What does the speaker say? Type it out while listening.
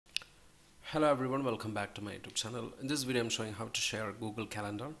Hello everyone, welcome back to my YouTube channel. In this video I'm showing how to share Google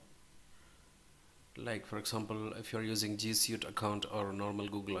Calendar. Like for example, if you're using G Suite account or normal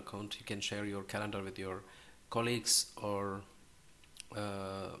Google account, you can share your calendar with your colleagues or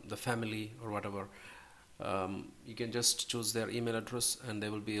the family or whatever. You can just choose their email address and they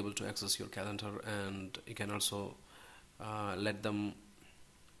will be able to access your calendar, and you can also let them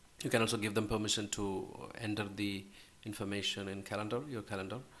you can also give them permission to enter the information in your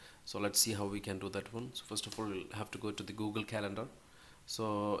calendar. So let's see how we can do that one. So first of all, we'll have to go to the Google Calendar.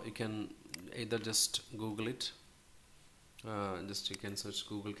 So you can either just Google it, you can search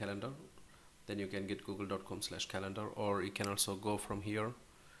Google Calendar, then you can get google.com/calendar, or you can also go from here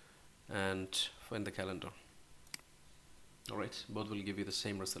and find the calendar. Alright, both will give you the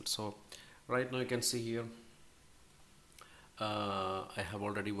same result. So right now you can see here I have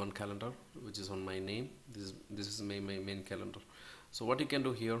already one calendar which is on my name. This is my main calendar. So what you can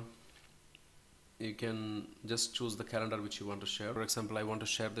do here, you can just choose the calendar which you want to share. For example, I want to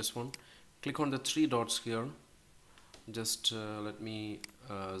share this one. Click on the three dots here. Just let me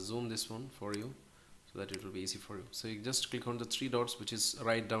zoom this one for you so that it will be easy for you. So you just click on the three dots which is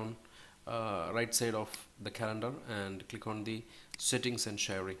right side of the calendar, and click on the settings and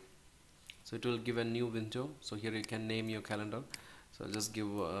sharing. So it will give a new window. So here you can name your calendar. So I'll just give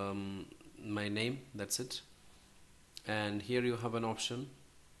my name, that's it. And here you have an option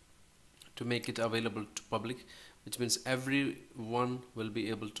to make it available to public, which means everyone will be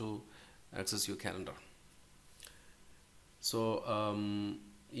able to access your calendar. So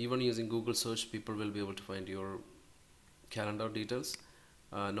even using Google search, people will be able to find your calendar details.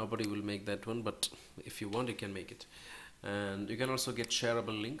 Nobody will make that one, but if you want, you can make it. And you can also get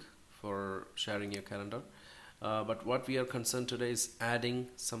shareable link for sharing your calendar, but what we are concerned today is adding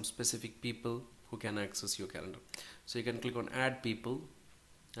some specific people who can access your calendar. So you can click on add people,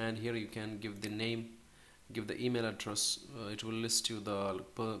 and here you can give the name, give the email address. It will list you the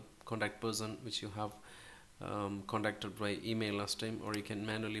contact person which you have contacted by email last time, or you can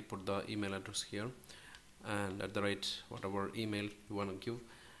manually put the email address here and at the right whatever email you want to give.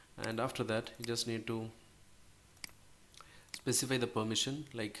 And after that you just need to specify the permission,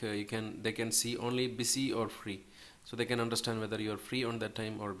 like they can see only busy or free, so they can understand whether you are free on that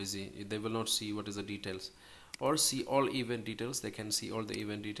time or busy. They will not see what is the details, or see all event details. They can see all the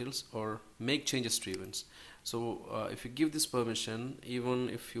event details, or make changes to events. So if you give this permission, even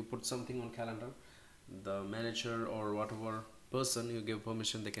if you put something on calendar, the manager or whatever person you give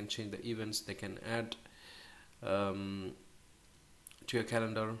permission, they can change the events, they can add to your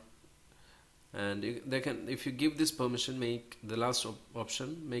calendar. And they can, if you give this permission, make the last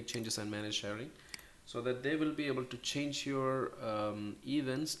option, make changes and manage sharing, so that they will be able to change your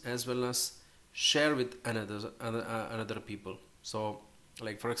events as well as share with another people. So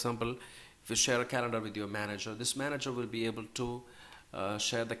like for example, if you share a calendar with your manager, this manager will be able to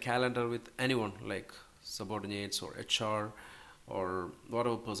share the calendar with anyone, like subordinates or HR or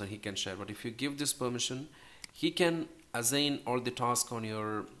whatever person he can share. But if you give this permission, he can assign all the tasks on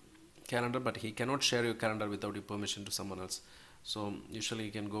your calendar, but he cannot share your calendar without your permission to someone else. So usually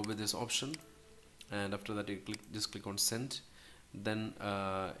you can go with this option, and after that you just click on send. Then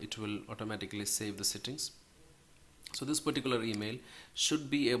it will automatically save the settings. So this particular email should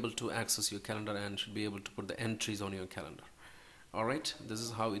be able to access your calendar and should be able to put the entries on your calendar. Alright, this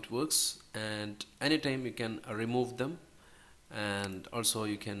is how it works, and anytime you can remove them, and also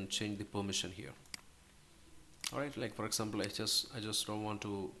you can change the permission here. Alright, like for example, I just don't want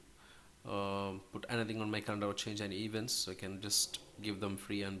to put anything on my calendar or change any events, so I can just give them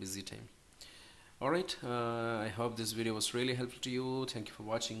free and busy time. Alright, I hope this video was really helpful to you. Thank you for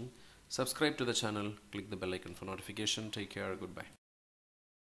watching. Subscribe to the channel, click the bell icon for notification. Take care, goodbye.